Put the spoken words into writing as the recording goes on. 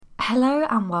Hello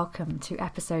and welcome to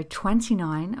episode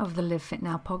 29 of the Live Fit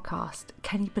Now podcast.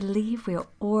 Can you believe we are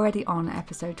already on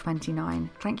episode 29?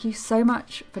 Thank you so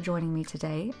much for joining me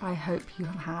today. I hope you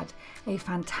have had a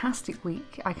fantastic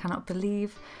week. I cannot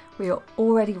believe we are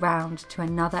already round to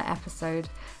another episode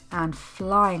and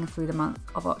flying through the month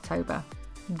of October.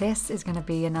 This is going to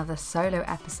be another solo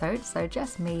episode, so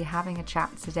just me having a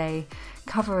chat today,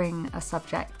 covering a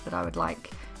subject that I would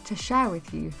like to share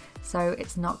with you. So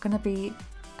it's not going to be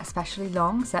especially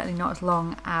long, certainly not as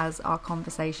long as our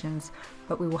conversations,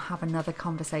 but we will have another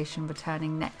conversation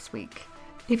returning next week.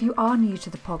 If you are new to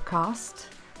the podcast,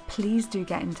 please do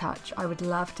get in touch. I would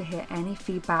love to hear any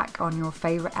feedback on your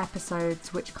favourite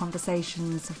episodes, which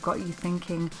conversations have got you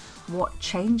thinking, what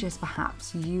changes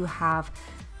perhaps you have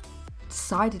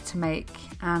decided to make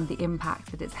and the impact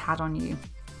that it's had on you.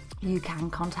 You can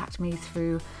contact me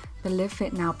through the Live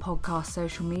Fit Now podcast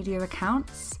social media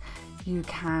accounts. You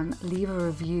can leave a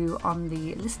review on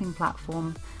the listening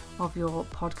platform of your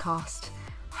podcast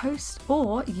host,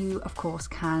 or you, of course,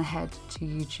 can head to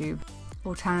YouTube.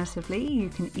 Alternatively, you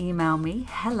can email me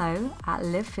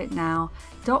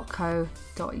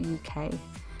hello@livefitnow.co.uk.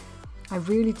 I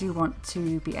really do want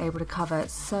to be able to cover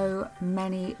so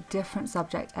many different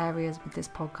subject areas with this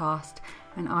podcast,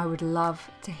 and I would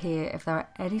love to hear if there are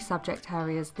any subject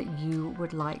areas that you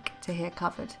would like to hear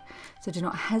covered. So do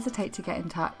not hesitate to get in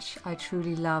touch. I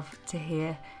truly love to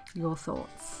hear your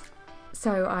thoughts.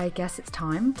 So I guess it's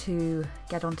time to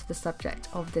get onto the subject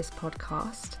of this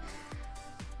podcast.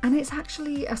 And it's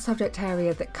actually a subject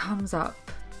area that comes up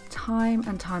time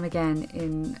and time again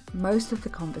in most of the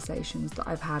conversations that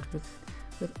I've had with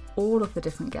all of the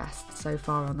different guests so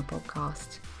far on the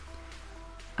podcast.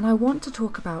 And I want to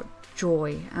talk about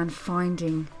joy and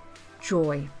finding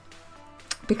joy,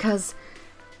 because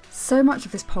so much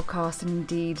of this podcast, and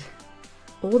indeed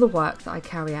all the work that I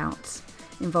carry out,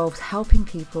 involves helping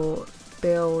people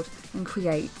build and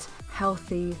create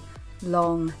healthy,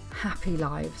 long, happy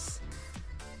lives.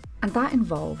 And that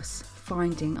involves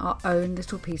finding our own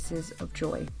little pieces of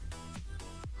joy.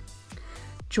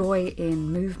 Joy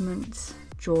in movement,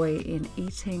 joy in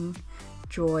eating,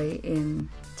 joy in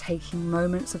taking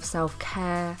moments of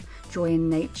self-care, joy in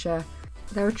nature.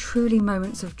 There are truly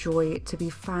moments of joy to be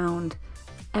found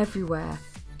everywhere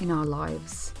in our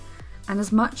lives. And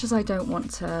as much as I don't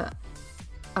want to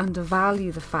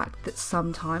undervalue the fact that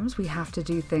sometimes we have to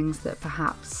do things that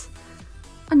perhaps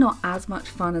are not as much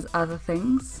fun as other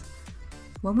things,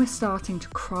 when we're starting to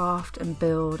craft and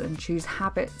build and choose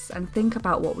habits and think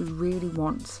about what we really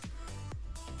want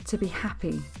to be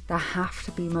happy, there have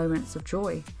to be moments of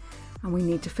joy, and we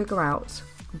need to figure out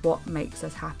what makes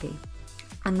us happy.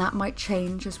 And that might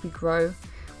change as we grow.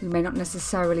 We may not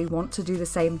necessarily want to do the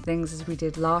same things as we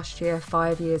did last year,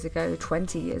 5 years ago,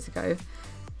 20 years ago.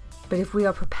 But if we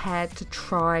are prepared to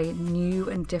try new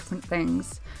and different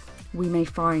things, we may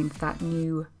find that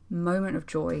new moment of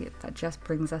joy that just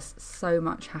brings us so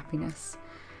much happiness.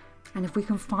 And if we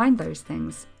can find those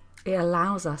things, it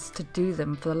allows us to do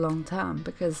them for the long term,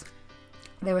 because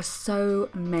there are so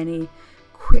many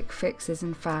quick fixes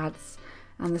and fads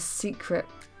and the secret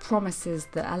promises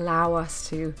that allow us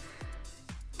to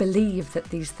believe that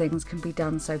these things can be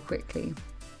done so quickly.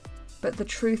 But the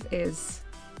truth is,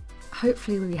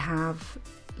 hopefully we have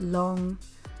long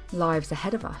lives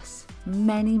ahead of us,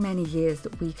 many years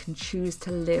that we can choose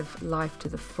to live life to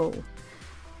the full.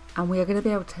 And we are going to be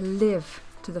able to live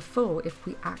to the full if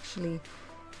we actually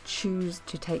choose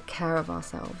to take care of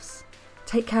ourselves.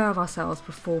 Take care of ourselves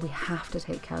before we have to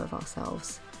take care of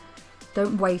ourselves.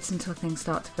 Don't wait until things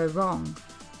start to go wrong,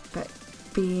 but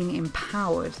being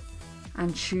empowered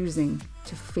and choosing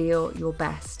to feel your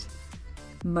best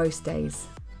most days.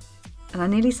 And I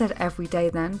nearly said every day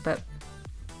then, but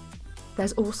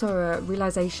there's also a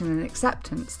realization and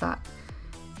acceptance that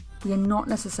we are not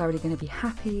necessarily going to be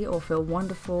happy or feel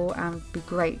wonderful and be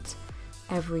great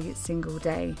every single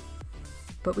day.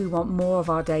 But we want more of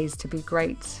our days to be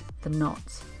great than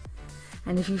not.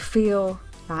 And if you feel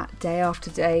that day after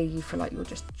day, you feel like you're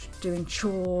just doing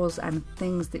chores and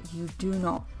things that you do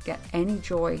not get any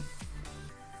joy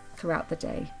throughout the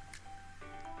day,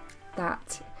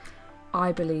 that,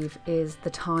 I believe, is the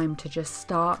time to just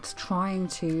start trying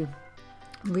to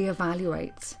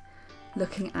reevaluate,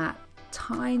 looking at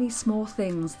tiny small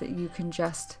things that you can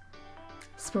just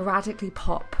sporadically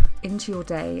pop into your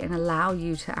day and allow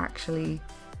you to actually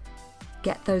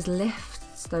get those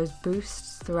lifts, those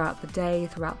boosts throughout the day,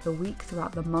 throughout the week,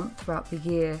 throughout the month, throughout the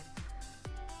year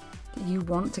that you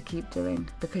want to keep doing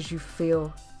because you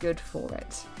feel good for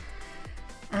it.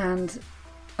 And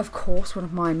of course, one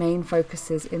of my main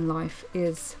focuses in life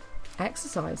is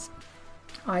exercise.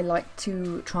 I like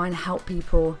to try and help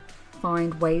people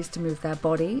find ways to move their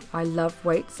body. I love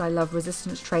weights, I love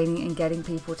resistance training and getting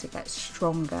people to get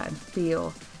stronger and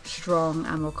feel strong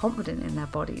and more confident in their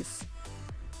bodies.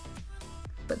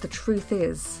 But the truth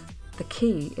is, the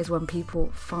key is when people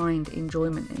find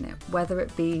enjoyment in it, whether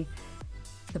it be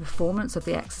the performance of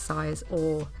the exercise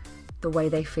or the way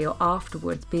they feel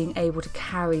afterwards, being able to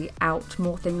carry out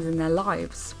more things in their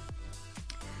lives.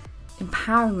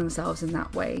 Empowering themselves in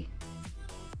that way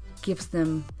gives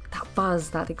them that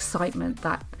buzz, that excitement,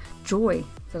 that joy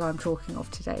that I'm talking of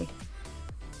today.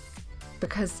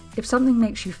 Because if something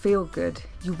makes you feel good,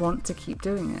 you want to keep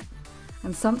doing it.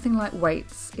 And something like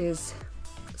weights is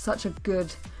such a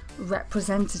good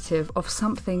representative of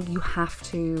something you have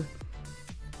to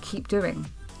keep doing.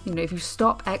 You know, if you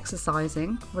stop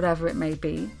exercising, whatever it may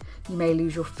be, you may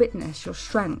lose your fitness, your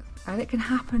strength, and it can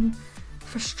happen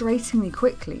frustratingly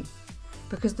quickly.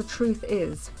 Because the truth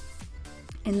is,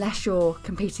 unless you're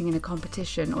competing in a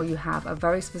competition or you have a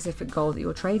very specific goal that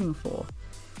you're training for,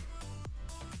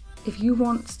 if you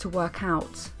want to work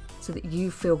out so that you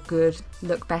feel good,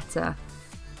 look better,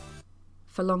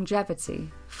 for longevity,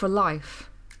 for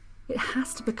life, it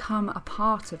has to become a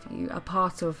part of you, a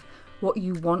part of what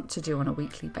you want to do on a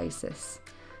weekly basis,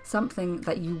 something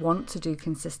that you want to do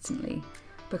consistently,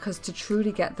 because to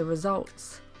truly get the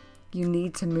results, you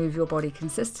need to move your body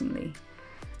consistently.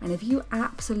 And if you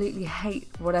absolutely hate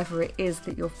whatever it is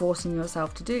that you're forcing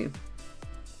yourself to do,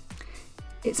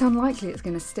 it's unlikely it's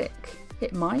going to stick.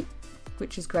 It might,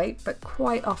 which is great, but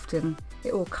quite often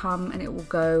it will come and it will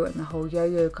go, and the whole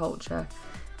yo-yo culture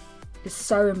is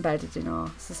so embedded in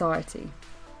our society.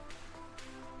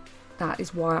 That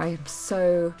is why I am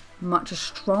so much a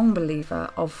strong believer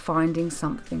of finding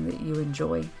something that you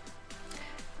enjoy.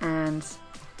 And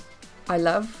I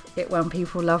love it when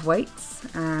people love weights,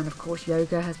 and of course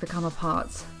yoga has become a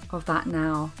part of that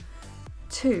now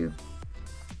too.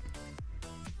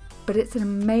 But it's an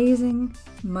amazing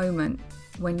moment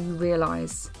when you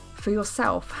realise for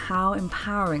yourself how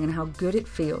empowering and how good it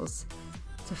feels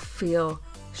to feel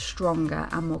stronger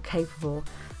and more capable,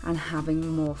 and having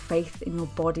more faith in your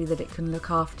body that it can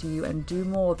look after you and do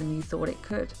more than you thought it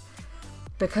could.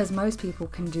 Because most people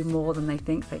can do more than they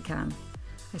think they can.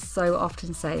 I so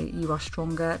often say you are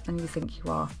stronger than you think you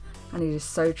are, and it is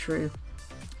so true.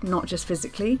 Not just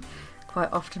physically,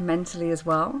 quite often mentally as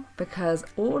well, because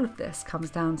all of this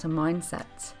comes down to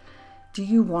mindset. Do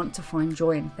you want to find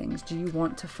joy in things? Do you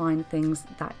want to find things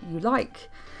that you like?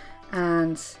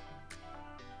 And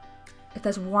if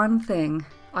there's one thing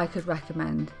I could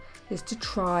recommend, is to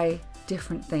try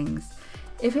different things.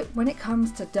 When it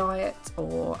comes to diet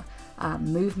or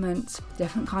movement,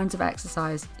 different kinds of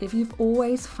exercise, if you've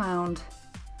always found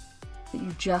that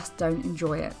you just don't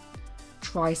enjoy it,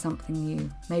 try something new.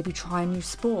 Maybe try a new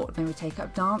sport, maybe take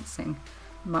up dancing.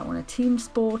 You might want a team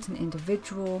sport, an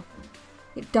individual.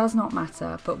 It does not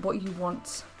matter, but what you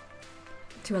want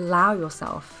to allow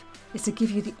yourself is to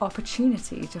give you the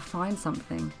opportunity to find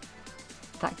something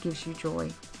that gives you joy,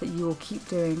 that you will keep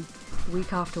doing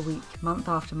week after week, month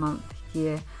after month,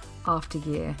 year after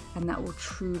year, and that will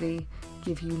truly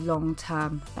give you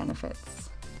long-term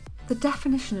benefits. The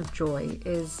definition of joy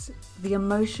is the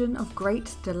emotion of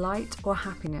great delight or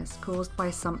happiness caused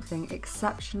by something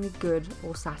exceptionally good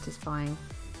or satisfying,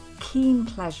 keen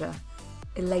pleasure,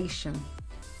 elation.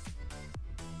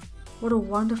 What a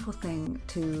wonderful thing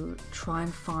to try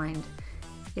and find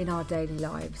in our daily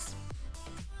lives.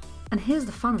 And here's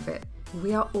the fun of it,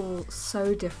 we are all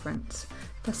so different.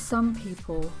 For some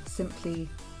people, simply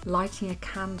lighting a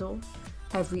candle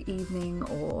every evening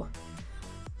or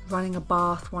running a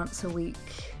bath once a week,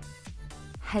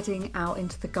 heading out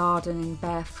into the garden in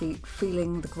bare feet,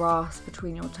 feeling the grass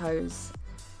between your toes.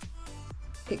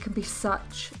 It can be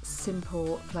such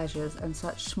simple pleasures and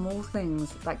such small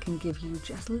things that can give you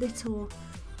just little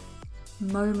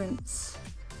moments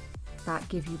that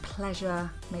give you pleasure,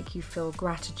 make you feel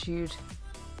gratitude.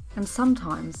 And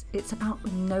sometimes it's about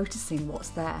noticing what's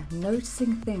there,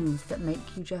 noticing things that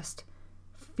make you just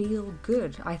feel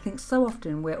good. I think so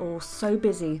often we're all so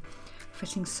busy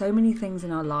fitting so many things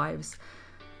in our lives,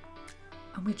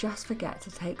 and we just forget to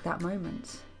take that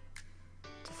moment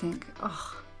to think,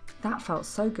 oh, that felt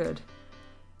so good.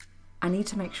 I need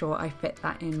to make sure I fit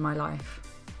that in my life.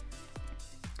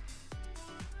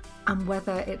 And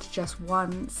whether it's just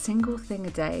one single thing a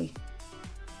day,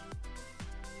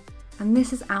 and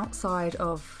this is outside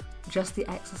of just the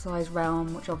exercise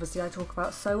realm, which obviously I talk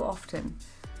about so often.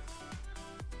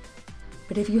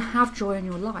 But if you have joy in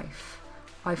your life,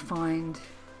 I find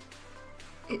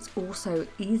it's also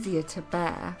easier to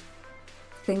bear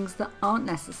things that aren't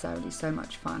necessarily so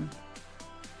much fun.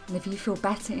 And if you feel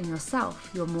better in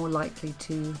yourself, you're more likely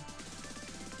to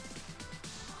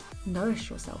nourish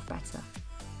yourself better,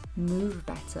 move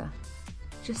better,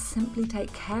 just simply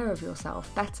take care of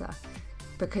yourself better,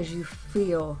 because you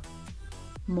feel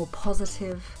more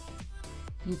positive,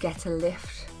 you get a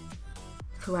lift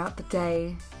throughout the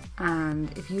day.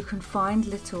 And if you can find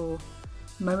little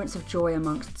moments of joy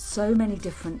amongst so many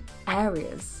different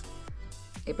areas,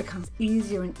 it becomes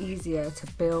easier and easier to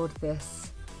build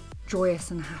this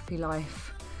joyous and happy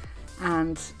life.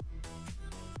 And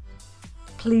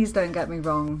please don't get me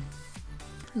wrong,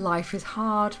 life is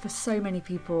hard for so many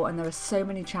people, and there are so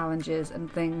many challenges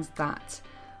and things that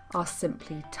are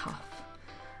simply tough,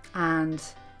 and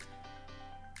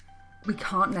we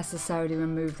can't necessarily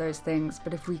remove those things,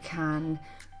 but if we can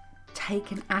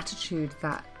take an attitude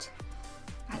that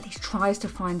at least tries to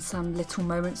find some little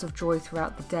moments of joy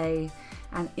throughout the day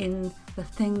and in the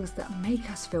things that make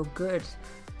us feel good.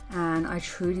 And I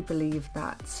truly believe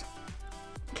that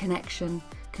connection,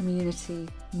 community,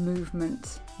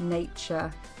 movement,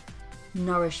 nature,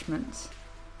 nourishment,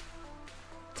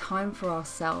 time for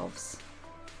ourselves,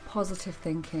 positive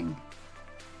thinking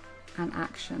and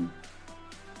action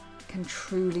can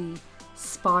truly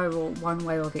spiral one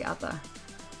way or the other.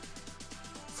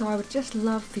 So I would just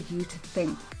love for you to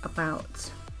think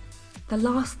about the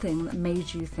last thing that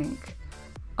made you think,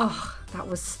 oh, that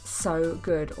was so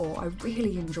good, or I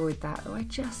really enjoyed that, or I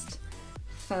just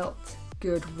felt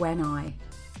good when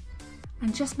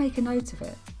and just make a note of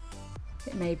it.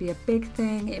 It may be a big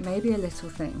thing, it may be a little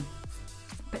thing,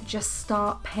 but just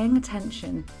start paying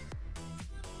attention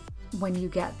when you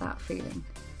get that feeling.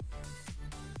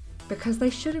 Because they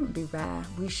shouldn't be rare.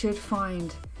 We should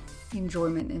find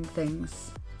enjoyment in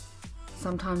things.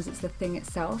 Sometimes it's the thing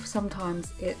itself,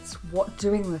 sometimes it's what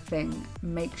doing the thing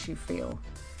makes you feel.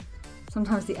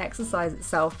 Sometimes the exercise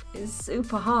itself is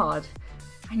super hard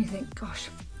and you think, gosh,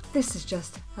 this is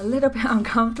just a little bit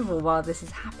uncomfortable while this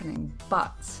is happening.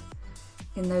 But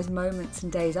in those moments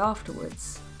and days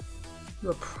afterwards,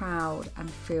 you're proud and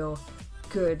feel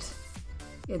good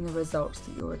in the results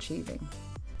that you're achieving.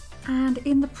 And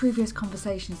in the previous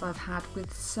conversations I've had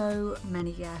with so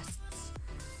many guests,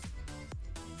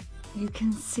 you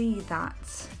can see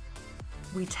that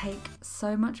we take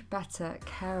so much better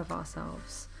care of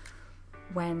ourselves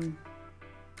when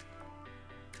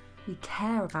we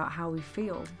care about how we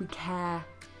feel. We care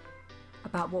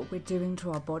about what we're doing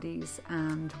to our bodies,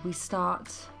 and we start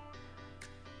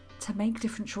to make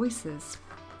different choices,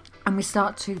 and we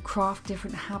start to craft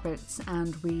different habits,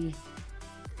 and we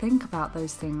think about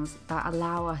those things that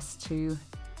allow us to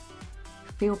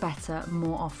feel better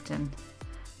more often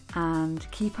and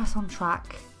keep us on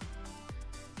track,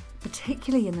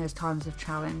 particularly in those times of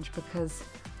challenge, because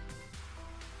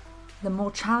the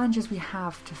more challenges we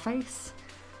have to face,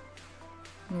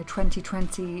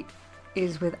 2020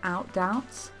 is without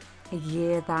doubt a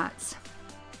year that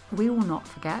we will not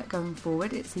forget going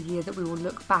forward. It's a year that we will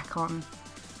look back on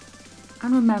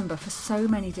and remember for so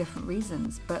many different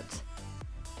reasons. But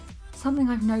something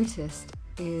I've noticed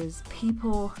is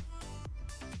people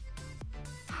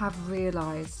have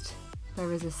realised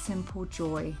there is a simple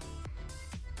joy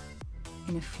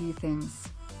in a few things,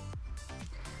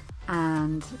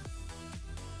 and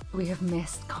we have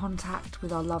missed contact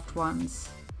with our loved ones.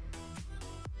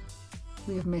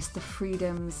 We have missed the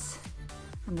freedoms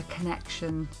and the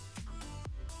connection,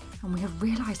 and we have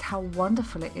realised how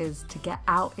wonderful it is to get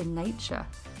out in nature.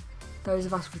 Those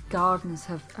of us with gardens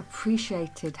have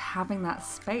appreciated having that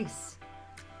space.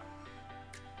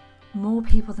 More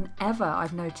people than ever,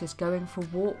 I've noticed, going for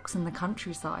walks in the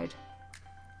countryside,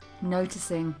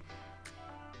 noticing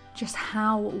just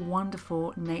how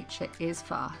wonderful nature is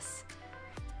for us.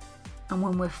 And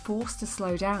when we're forced to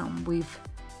slow down, we've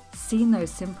seen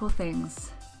those simple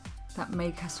things that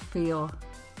make us feel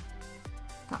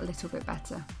that little bit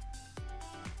better.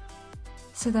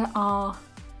 So there are,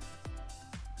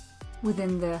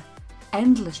 within the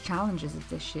endless challenges of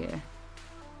this year,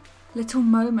 little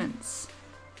moments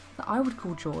that I would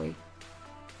call joy,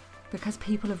 because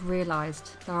people have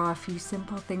realised there are a few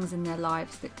simple things in their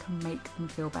lives that can make them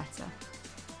feel better.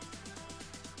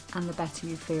 And the better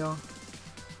you feel,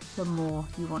 the more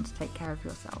you want to take care of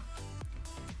yourself.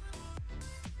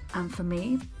 And for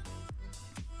me,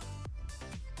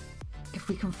 if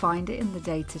we can find it in the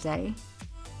day-to-day,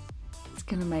 it's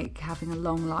going to make having a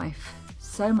long life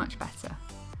so much better.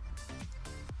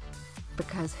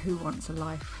 Because who wants a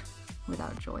life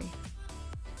without joy?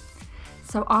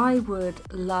 So I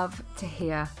would love to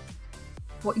hear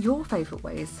what your favourite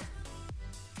ways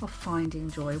of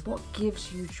finding joy, what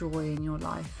gives you joy in your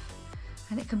life.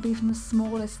 And it can be from the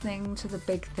smallest thing to the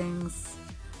big things.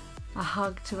 a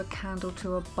hug, to a candle,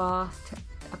 to a bath, to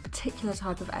a particular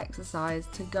type of exercise,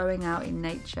 to going out in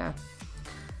nature,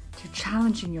 to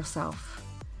challenging yourself,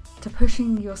 to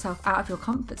pushing yourself out of your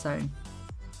comfort zone.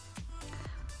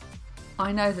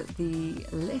 I know that the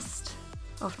list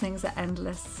of things are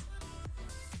endless.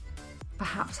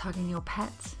 Perhaps hugging your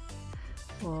pet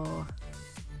or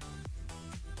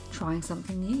trying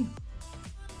something new.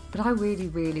 But I really,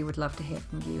 really would love to hear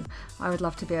from you. I would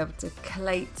love to be able to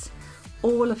collate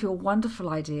all of your wonderful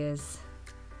ideas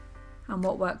and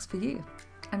what works for you.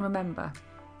 And remember,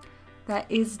 there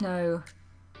is no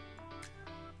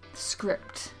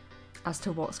script as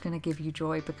to what's going to give you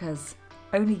joy, because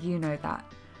only you know that.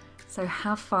 So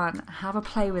have fun, have a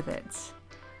play with it,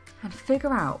 and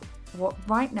figure out what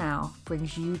right now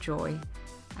brings you joy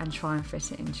and try and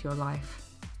fit it into your life.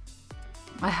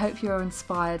 I hope you're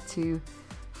inspired to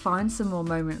find some more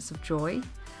moments of joy,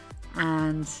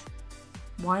 and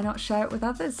why not share it with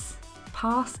others?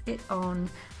 Pass it on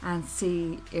and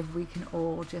see if we can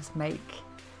all just make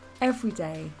every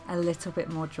day a little bit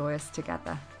more joyous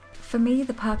together. For me,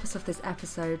 the purpose of this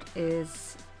episode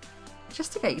is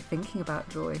just to get you thinking about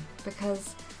joy,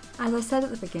 because as I said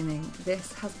at the beginning,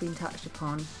 this has been touched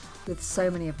upon with so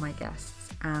many of my guests,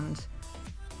 and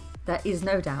there is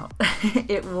no doubt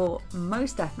it will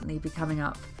most definitely be coming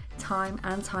up time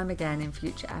and time again in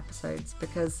future episodes,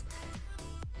 because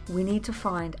we need to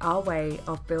find our way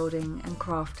of building and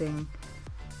crafting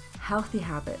healthy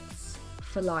habits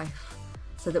for life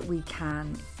so that we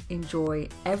can enjoy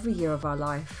every year of our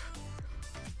life,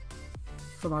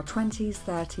 from our 20s,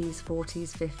 30s,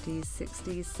 40s, 50s,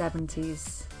 60s,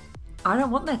 70s. I don't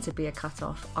want there to be a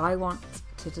cut-off. I want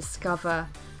to discover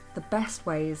the best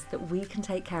ways that we can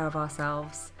take care of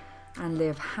ourselves and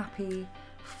live happy,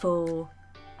 full,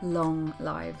 long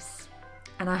lives.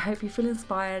 And I hope you feel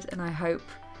inspired, and I hope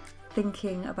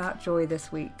thinking about joy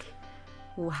this week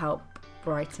will help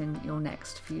brighten your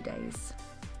next few days.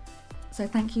 So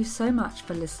thank you so much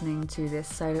for listening to this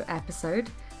solo episode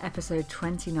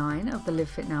 29 of the Live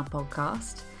Fit Now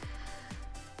podcast.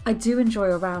 I do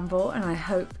enjoy a ramble, and I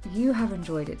hope you have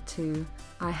enjoyed it too.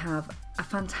 I have a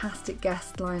fantastic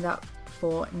guest lined up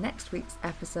for next week's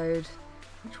episode,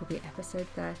 which will be episode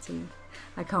 30.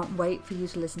 I can't wait for you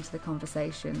to listen to the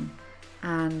conversation,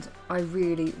 and I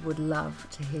really would love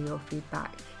to hear your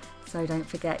feedback. So don't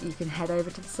forget, you can head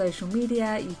over to the social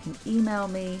media, you can email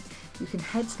me, you can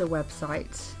head to the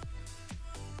website,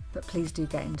 but please do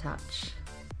get in touch.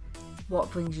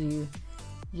 What brings you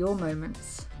your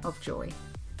moments of joy?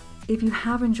 If you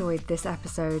have enjoyed this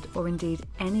episode, or indeed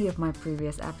any of my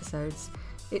previous episodes,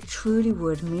 it truly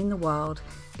would mean the world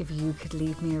if you could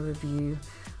leave me a review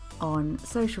on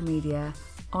social media,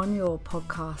 on your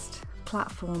podcast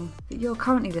platform that you're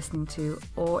currently listening to,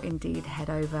 or indeed head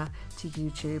over to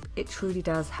YouTube. It truly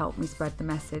does help me spread the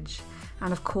message.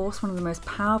 And of course, one of the most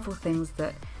powerful things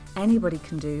that anybody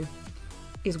can do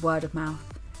is word of mouth.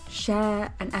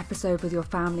 Share an episode with your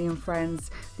family and friends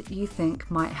that you think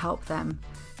might help them.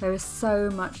 There is so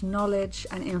much knowledge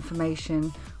and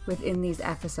information within these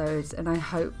episodes, and I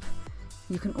hope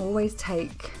you can always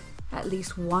take at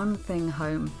least one thing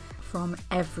home from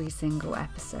every single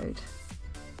episode.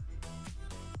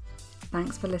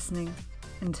 Thanks for listening.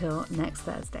 Until next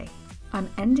Thursday. I'm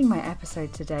ending my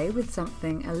episode today with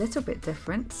something a little bit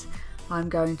different. I'm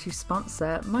going to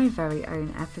sponsor my very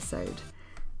own episode.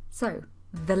 So,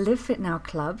 the Live Fit Now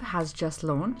Club has just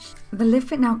launched. The Live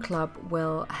Fit Now Club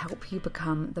will help you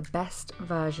become the best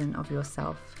version of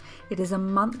yourself. It is a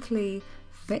monthly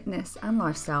fitness and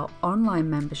lifestyle online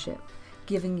membership,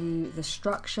 giving you the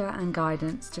structure and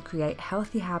guidance to create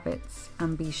healthy habits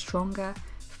and be stronger,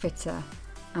 fitter,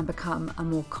 and become a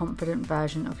more confident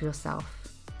version of yourself.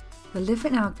 The Live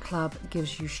Fit Now Club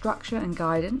gives you structure and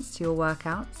guidance to your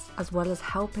workouts, as well as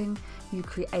helping you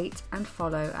create and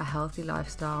follow a healthy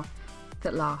lifestyle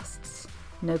that lasts.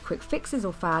 No quick fixes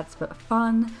or fads, but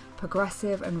fun,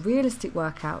 progressive and realistic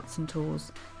workouts and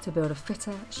tools to build a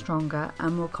fitter, stronger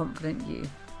and more confident you.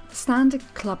 The standard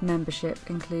club membership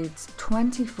includes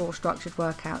 24 structured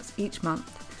workouts each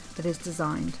month that is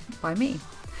designed by me.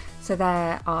 So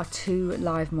there are 2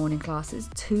 live morning classes,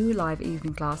 2 live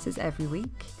evening classes every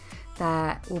week.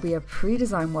 There will be a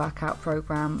pre-designed workout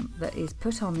program that is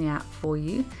put on the app for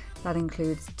you. That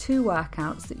includes 2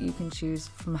 workouts that you can choose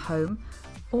from home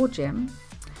or gym.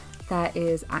 There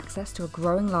is access to a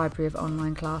growing library of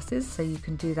online classes, so you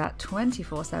can do that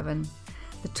 24/7.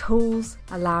 The tools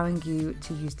allowing you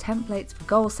to use templates for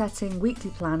goal setting, weekly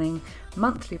planning,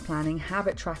 monthly planning,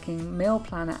 habit tracking, meal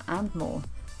planner and more.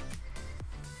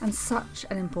 And such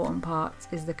an important part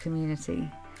is the community,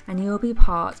 and you'll be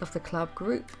part of the club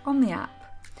group on the app,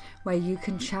 where you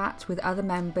can chat with other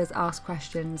members, ask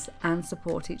questions, and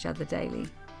support each other daily.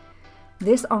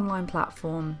 This online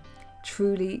platform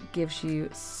truly gives you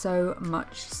so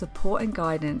much support and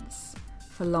guidance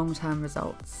for long-term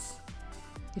results.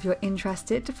 If you're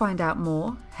interested to find out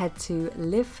more, head to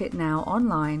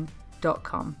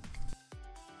livefitnowonline.com.